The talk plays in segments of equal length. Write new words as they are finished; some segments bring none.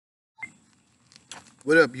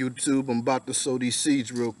What up, YouTube? I'm about to sow these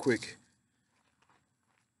seeds real quick.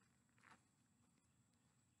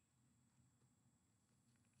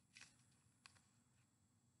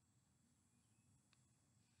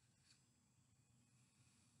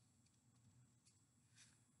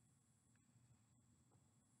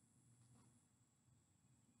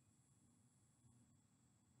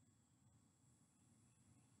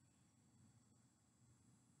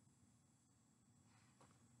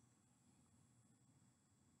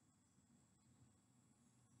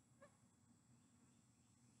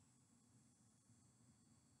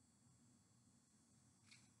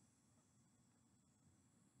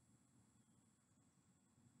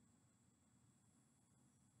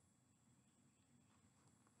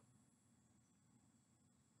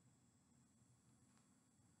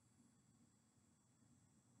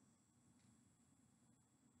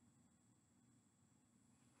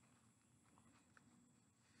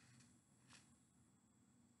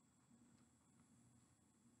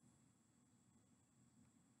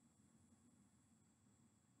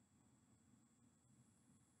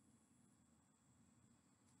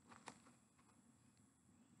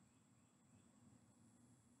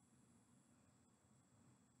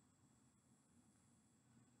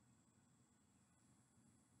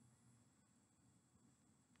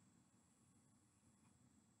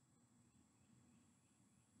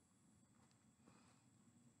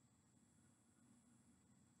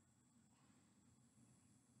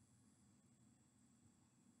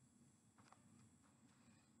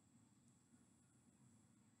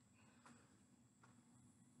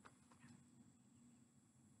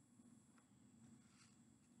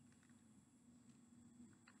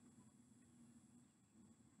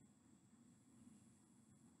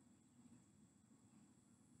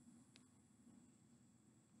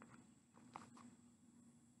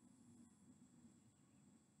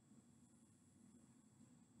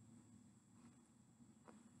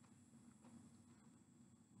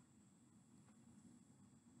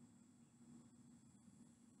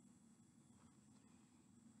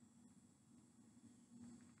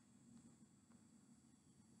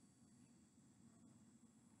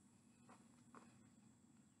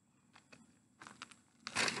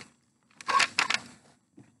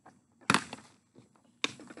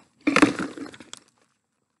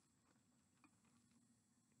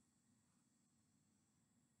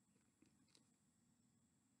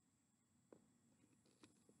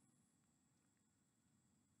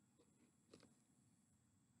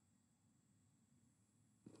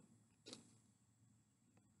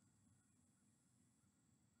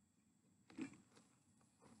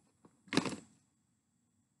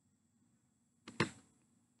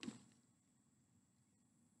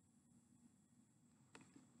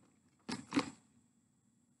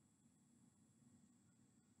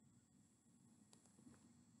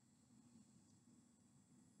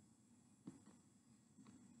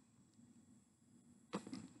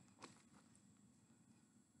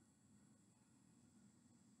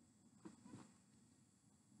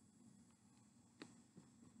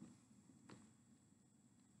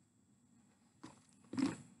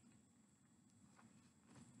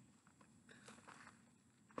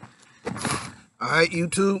 All right,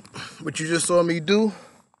 YouTube, what you just saw me do,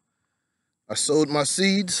 I sowed my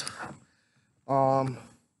seeds. What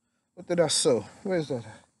did I sow? Where is that?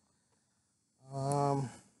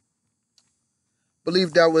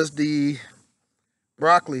 Believe that was the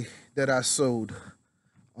broccoli that I sowed.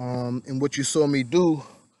 And what you saw me do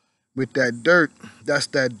with that dirt, that's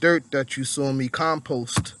that dirt that you saw me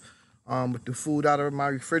compost with the food out of my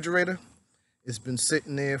refrigerator. It's been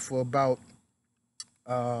sitting there for about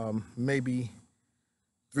maybe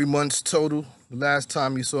 3 months total. The last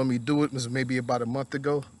time you saw me do it was maybe about a month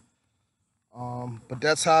ago. But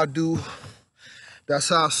that's how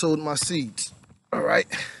I sowed my seeds. All right.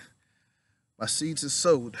 My seeds are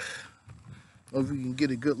sowed. Hope you can get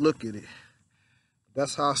a good look at it.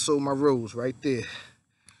 That's how I sow my rows right there.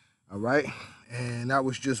 All right. And that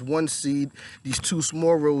was just one seed. These two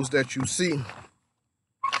small rows that you see,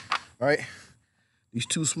 right? These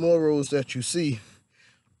two small rows that you see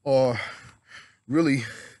are really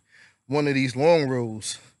one of these long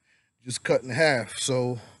rows just cut in half.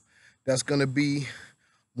 So that's going to be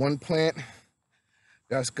one plant.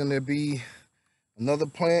 That's going to be another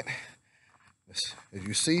plant. As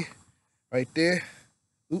you see right there.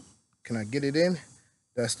 Oop, can I get it in?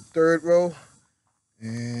 That's the third row.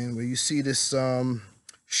 And where you see this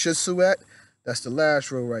shih tzu at, that's the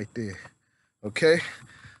last row right there. Okay?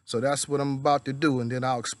 So that's what I'm about to do, and then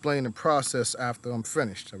I'll explain the process after I'm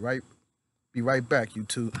finished, all right? Be right back,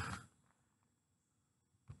 YouTube.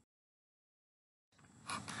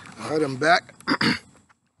 All right, I'm back.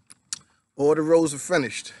 All the rows are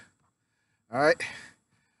finished. All right.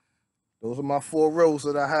 Those are my 4 rows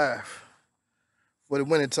that I have for the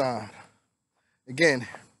wintertime. Again,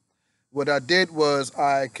 what I did was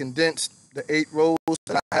I condensed the 8 rows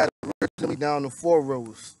that I had originally down to 4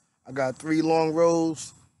 rows. I got 3 long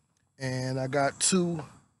rows and I got 2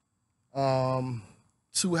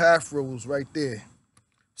 half rows right there.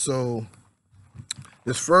 So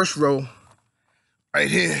this first row right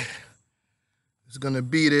here is gonna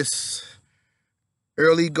be this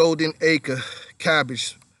early golden acre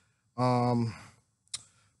cabbage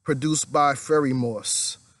produced by Fairy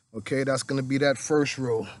Moss. Okay, that's gonna be that first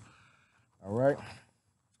row. All right.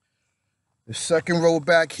 The second row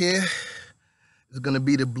back here is gonna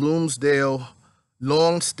be the Bloomsdale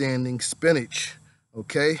long-standing spinach.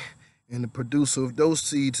 Okay, and the producer of those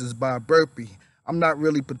seeds is by Burpee. I'm not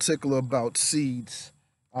really particular about seeds.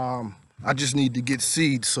 I just need to get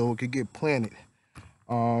seeds so it can get planted.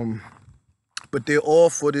 But they're all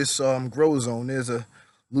for this grow zone. There's a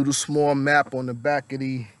little small map on the back of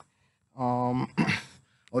the, oh,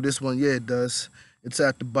 this one, yeah, it does. It's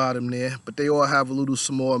at the bottom there. But they all have a little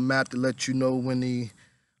small map to let you know when to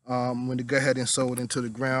go ahead and sow it into the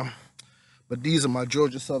ground. But these are my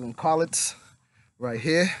Georgia Southern collards right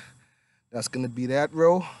here. That's gonna be that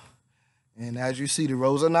row. And as you see, the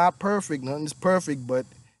rows are not perfect. Nothing's perfect, but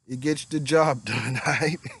it gets the job done,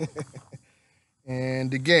 right?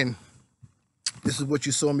 And again, this is what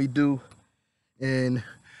you saw me do in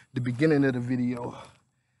the beginning of the video.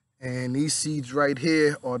 And these seeds right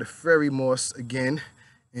here are the Fairy Moss again.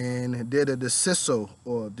 And they're the deciso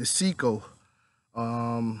or desico.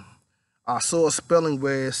 I saw a spelling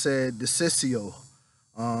where it said decisio.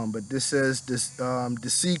 But this says this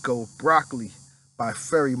desico broccoli by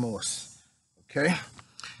Fairy Moss. Okay?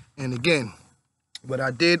 And again, what I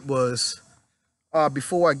did was,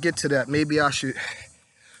 before I get to that, maybe I should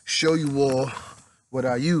show you all what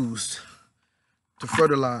I used to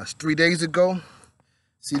fertilize. 3 days ago,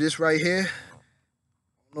 see this right here?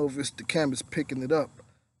 I don't know if it's the camera's picking it up,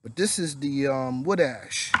 but this is the wood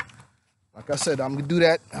ash. Like I said, I'm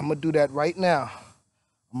gonna do that right now.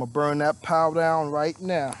 I'm gonna burn that pile down right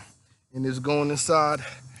now, and it's going inside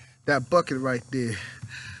that bucket right there.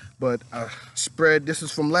 But I spread, this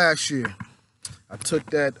is from last year. I took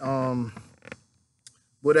that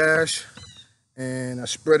wood ash and I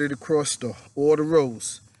spread it across all the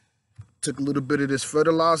rows. Took a little bit of this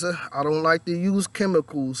fertilizer. I don't like to use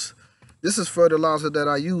chemicals. This is fertilizer that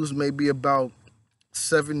I used maybe about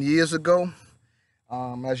 7 years ago.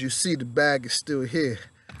 As you see, the bag is still here.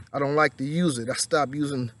 I don't like to use it. I stopped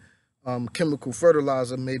using chemical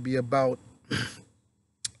fertilizer maybe about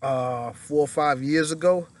 4 or 5 years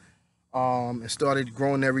ago, and started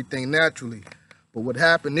growing everything naturally. But what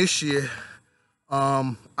happened this year,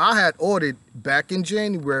 I had ordered back in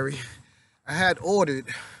January, I had ordered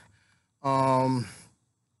 2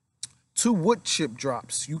 wood chip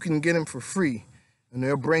drops. You can get them for free, and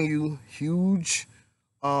they'll bring you huge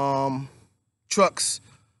trucks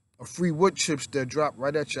of free wood chips that drop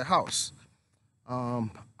right at your house.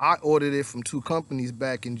 I ordered it from 2 companies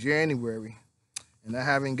back in January, and I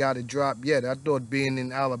haven't got it dropped yet. I thought being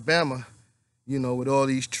in Alabama, you know, with all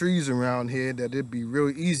these trees around here, that it'd be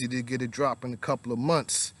real easy to get it dropped in a couple of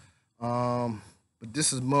months. But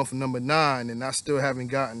this is month number 9, and I still haven't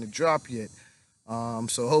gotten the drop yet.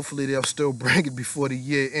 So hopefully they'll still bring it before the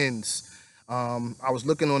year ends. I was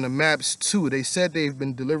looking on the maps too. They said they've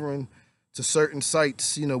been delivering to certain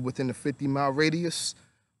sites, you know, within a 50-mile radius.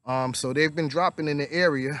 So they've been dropping in the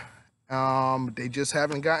area. They just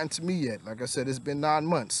haven't gotten to me yet. Like I said, it's been 9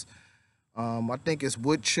 months. I think it's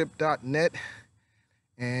woodchip.net,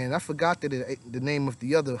 and I forgot the name of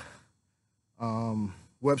the other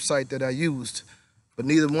website that I used, but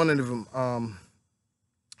neither one of them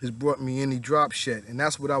has brought me any drops yet, and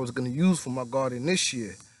that's what I was going to use for my garden this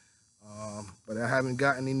year. But I haven't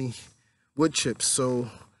gotten any wood chips. So,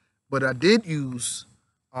 but I did use,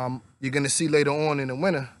 you're going to see later on in the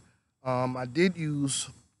winter, I did use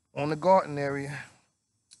on the garden area,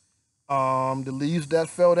 the leaves that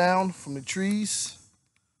fell down from the trees,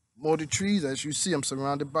 more the trees. As you see, I'm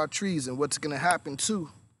surrounded by trees, and what's going to happen too,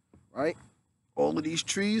 right? All of these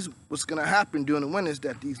trees, what's going to happen during the winter is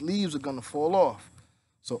that these leaves are going to fall off.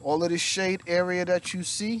 So all of this shade area that you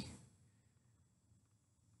see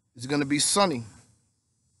is going to be sunny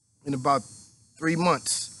in about 3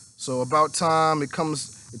 months. So about time it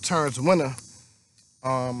turns winter,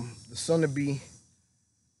 the sun will be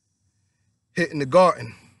hitting the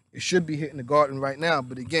garden. It should be hitting the garden right now,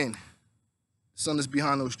 but again, the sun is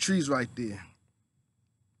behind those trees right there.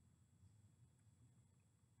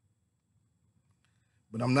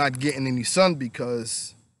 But I'm not getting any sun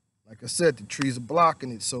because, Like I said, the trees are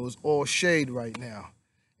blocking it, so it's all shade right now.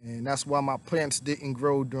 And that's why my plants didn't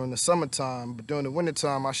grow during the summertime. But during the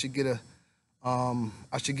wintertime, I should get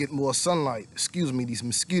more sunlight. Excuse me, these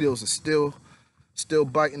mosquitoes are still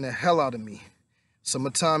biting the hell out of me.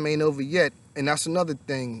 Summertime ain't over yet. And that's another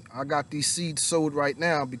thing. I got these seeds sowed right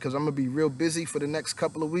now because I'm gonna be real busy for the next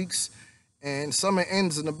couple of weeks. And summer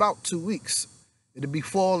ends in about 2 weeks. It'll be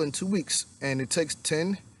fall in 2 weeks. And it takes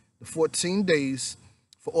 10 to 14 days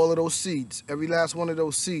for all of those seeds, every last one of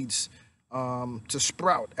those seeds, to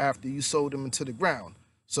sprout after you sow them into the ground.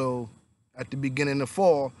 So at the beginning of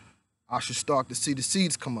fall, I should start to see the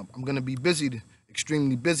seeds come up. I'm gonna be busy,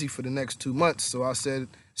 extremely busy for the next 2 months. So I said,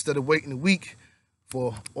 instead of waiting a week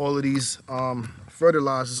for all of these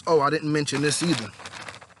fertilizers. Oh, I didn't mention this either.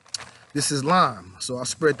 This is lime. So I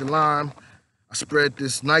spread the lime. I spread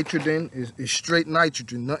this nitrogen. It's straight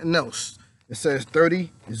nitrogen, nothing else. It says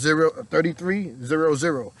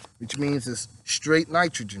 3300, which means it's straight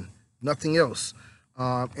nitrogen, nothing else.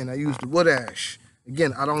 And I used the wood ash.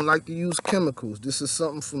 Again, I don't like to use chemicals. This is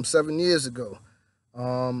something from 7 years ago.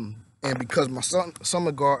 And because my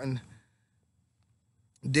summer garden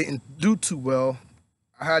didn't do too well,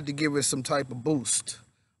 I had to give it some type of boost.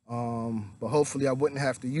 But hopefully I wouldn't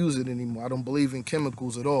have to use it anymore. I don't believe in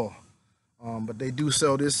chemicals at all. But they do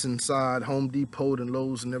sell this inside Home Depot and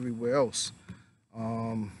Lowe's and everywhere else.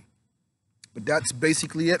 But that's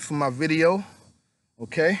basically it for my video.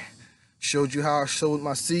 Okay, showed you how I sowed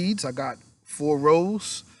my seeds. I got 4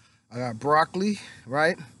 rows. I got broccoli,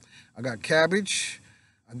 right? I got cabbage.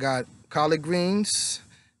 I got collard greens,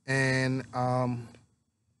 and I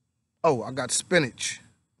got spinach.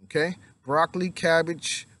 Okay, broccoli,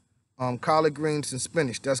 cabbage, collard greens, and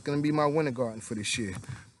spinach. That's gonna be my winter garden for this year.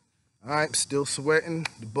 All right, still sweating.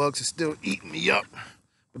 The bugs are still eating me up.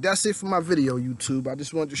 But that's it for my video, YouTube. I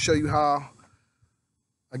just wanted to show you how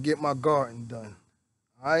I get my garden done.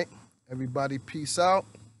 All right, everybody, peace out.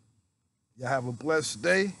 Y'all have a blessed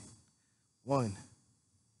day. 1.